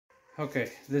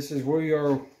Okay, this is where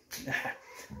you're.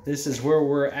 This is where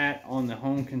we're at on the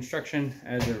home construction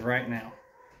as of right now.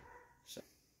 So,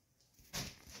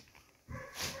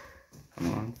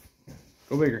 come on,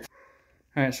 go bigger.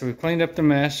 All right, so we cleaned up the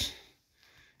mess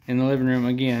in the living room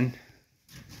again.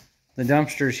 The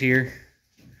dumpster's here.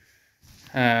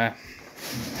 I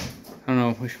don't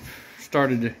know. We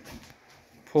started to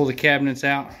pull the cabinets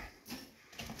out.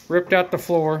 Ripped out the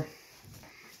floor.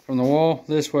 From the wall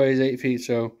this way is 8 feet,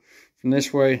 so from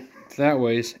this way to that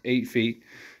way is 8 feet.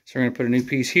 So we're going to put a new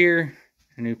piece here,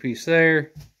 a new piece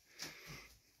there,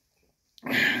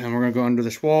 and we're going to go under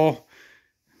this wall.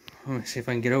 Let me see if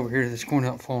I can get over here to this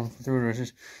corner without falling through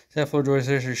it. That floor joist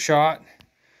there's a shot.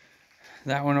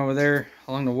 That one over there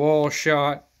along the wall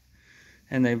shot,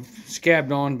 and they've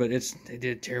scabbed on, but they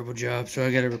did a terrible job, so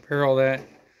I got to repair all that.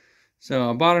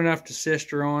 So I bought enough to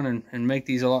sister on and make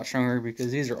these a lot stronger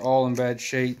because these are all in bad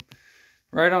shape.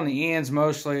 Right on the ends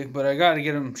mostly, but I got to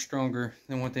get them stronger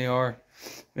than what they are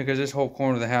because this whole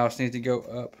corner of the house needs to go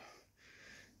up.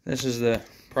 This is the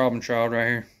problem child right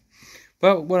here.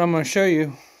 But what I'm going to show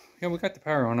you, yeah, we got the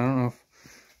power on. I don't know if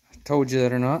I told you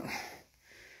that or not.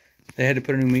 They had to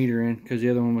put a new meter in because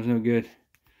the other one was no good.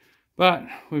 But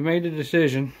we made the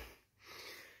decision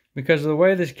because of the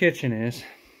way this kitchen is.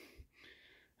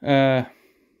 That's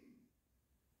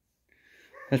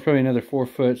probably another 4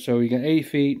 foot, so you got 8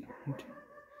 feet.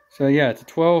 So yeah, it's a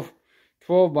 12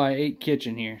 by 8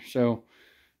 kitchen here. So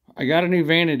I got a new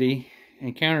vanity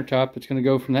and countertop that's going to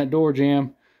go from that door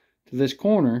jamb to this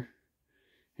corner,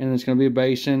 and it's going to be a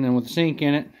basin and with a sink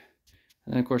in it,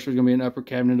 and then of course there's going to be an upper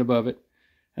cabinet above it,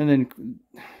 and then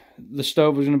the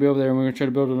stove was going to be over there, and we're going to try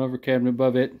to build an upper cabinet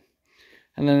above it,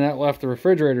 and then that left the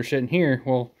refrigerator sitting here.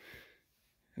 Well,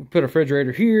 put a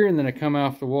refrigerator here, and then I come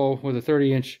off the wall with a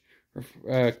 30-inch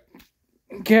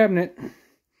cabinet,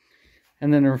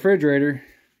 and then the refrigerator,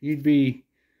 you'd be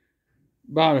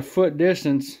about a foot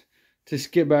distance to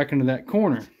get back into that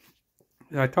corner.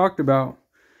 I talked about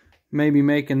maybe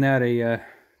making that a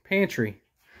pantry,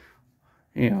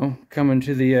 you know, coming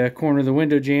to the corner of the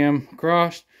window jamb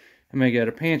across and make it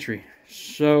a pantry.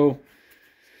 So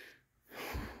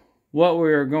what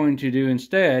we are going to do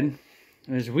instead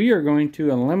is we are going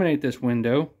to eliminate this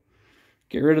window,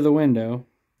 get rid of the window,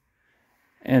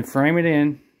 and frame it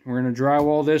in. We're going to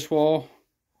drywall this wall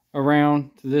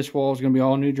around to this wall. Is going to be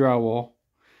all new drywall.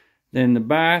 Then the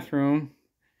bathroom,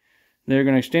 they're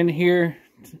going to extend here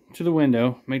to the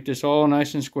window, make this all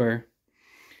nice and square.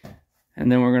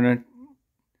 And then we're going to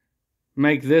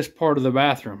make this part of the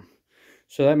bathroom.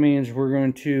 So that means we're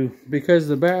going to, because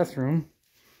the bathroom,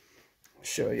 I'll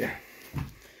show you.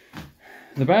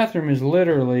 The bathroom is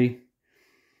literally,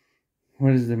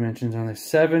 what is the dimensions on this?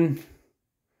 7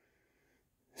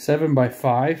 by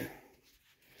 5.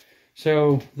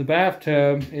 So the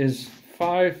bathtub is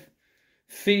 5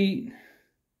 feet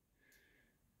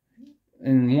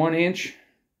and 1 inch,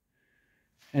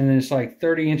 and then it's like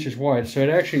 30 inches wide. So it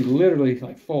actually literally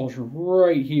like falls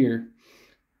right here,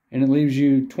 and it leaves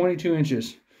you 22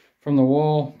 inches from the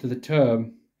wall to the tub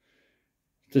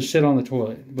to sit on the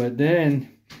toilet. But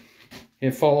then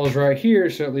it falls right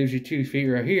here, so it leaves you 2 feet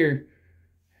right here.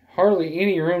 Hardly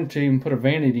any room to even put a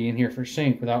vanity in here for a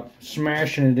sink without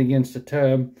smashing it against the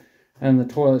tub and the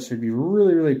toilet. So it'd be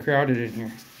really, really crowded in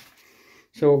here.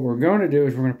 So what we're going to do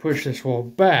is we're going to push this wall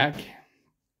back,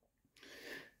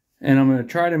 and I'm going to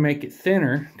try to make it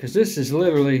thinner, because this is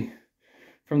literally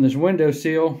from this window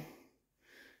sill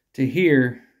to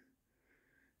here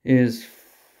is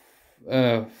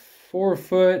 4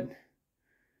 foot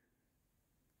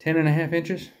 10.5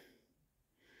 inches,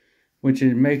 which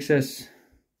it makes us,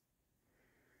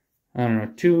 I don't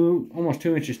know, almost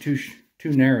 2 inches too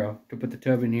narrow to put the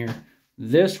tub in here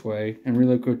this way and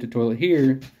relocate the toilet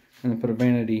here and then put a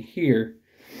vanity here.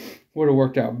 Would have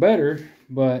worked out better,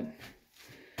 but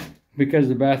because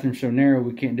the bathroom's so narrow,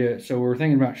 we can't do it. So we're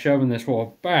thinking about shoving this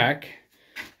wall back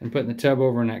and putting the tub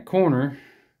over in that corner,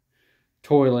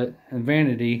 toilet and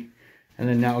vanity, and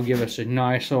then that will give us a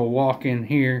nice little walk-in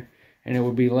here, and it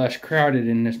will be less crowded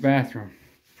in this bathroom.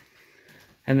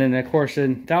 And then of course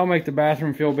that'll make the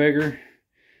bathroom feel bigger.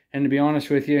 And to be honest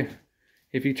with you,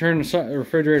 if you turn the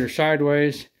refrigerator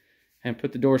sideways and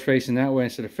put the doors facing that way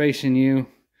instead of facing you,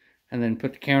 and then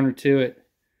put the counter to it,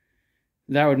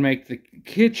 that would make the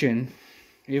kitchen,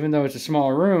 even though it's a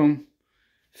small room,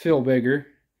 feel bigger,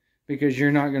 because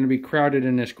you're not going to be crowded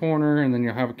in this corner, and then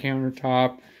you'll have a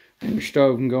countertop and your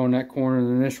stove can go in that corner, and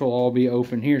then this will all be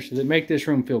open here, so that make this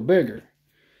room feel bigger.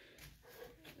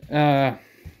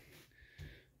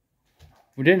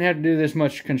 We didn't have to do this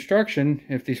much construction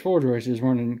if these floor joists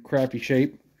weren't in crappy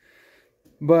shape.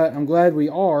 But I'm glad we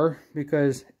are,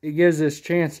 because it gives us a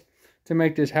chance to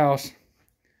make this house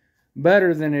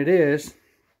better than it is.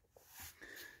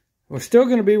 We're still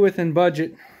going to be within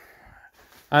budget.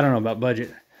 I don't know about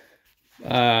budget.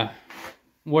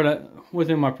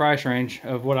 Within my price range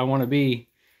of what I want to be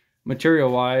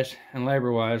material-wise and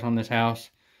labor-wise on this house.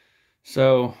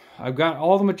 So I've got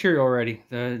all the material ready.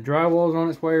 The drywall is on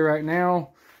its way right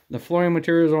now. The flooring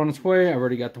material is on its way. I've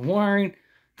already got the wiring.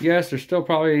 Yes, there's still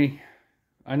probably,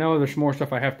 I know there's more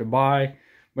stuff I have to buy,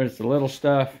 but it's the little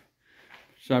stuff.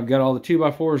 So I've got all the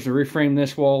 2x4s to reframe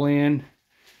this wall in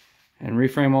and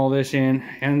reframe all this in,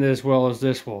 and as well as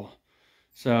this wall.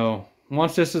 So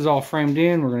once this is all framed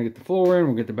in, we're going to get the floor in,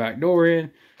 we'll get the back door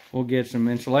in, we'll get some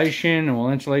insulation, and we'll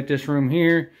insulate this room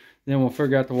here. Then we'll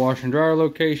figure out the washer and dryer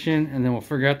location, and then we'll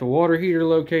figure out the water heater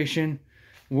location,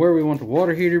 where we want the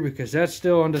water heater, because that's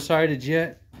still undecided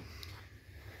yet.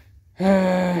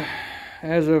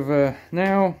 As of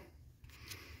now,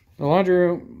 the laundry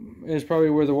room is probably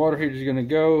where the water heater is going to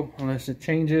go, unless it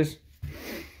changes.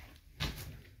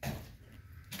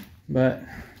 But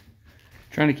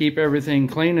trying to keep everything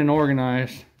clean and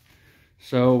organized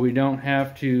so we don't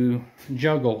have to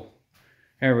juggle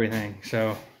everything.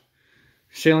 So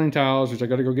ceiling tiles, which I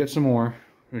got to go get some more,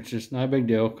 which is not a big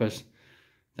deal because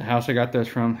the house I got those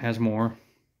from has more.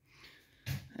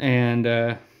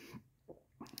 And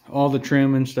all the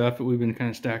trim and stuff that we've been kind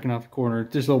of stacking off the corner,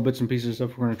 just little bits and pieces of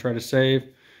stuff we're going to try to save.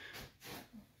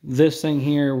 This thing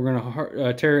here, we're going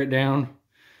to tear it down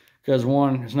because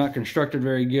one, it's not constructed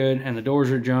very good, and the doors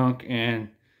are junk, and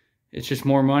it's just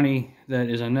more money that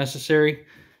is unnecessary.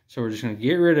 So we're just going to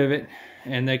get rid of it,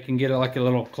 and they can get it like a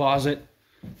little closet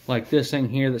like this thing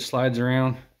here that slides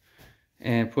around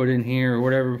and put in here or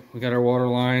whatever. We got our water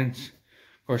lines.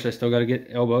 Of course, I still got to get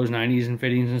elbows, 90s, and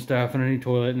fittings and stuff, and a new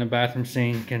toilet and a bathroom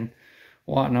sink and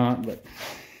whatnot. But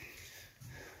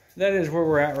that is where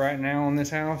we're at right now on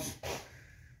this house.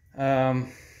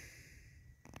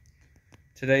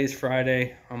 Today's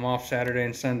Friday. I'm off Saturday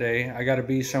and Sunday. I got to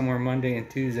be somewhere Monday and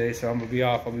Tuesday, so I'm going to be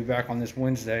off. I'll be back on this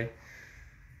Wednesday.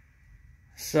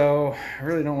 So I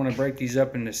really don't want to break these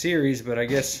up into series, but I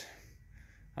guess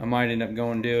I might end up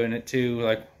doing it too,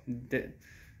 like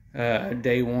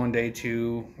day 1, day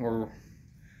 2, or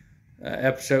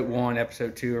episode 1,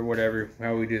 episode 2, or whatever,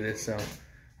 how we do this. So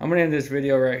I'm going to end this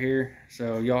video right here.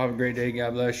 So y'all have a great day.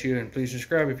 God bless you, and please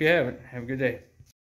subscribe if you haven't. Have a good day.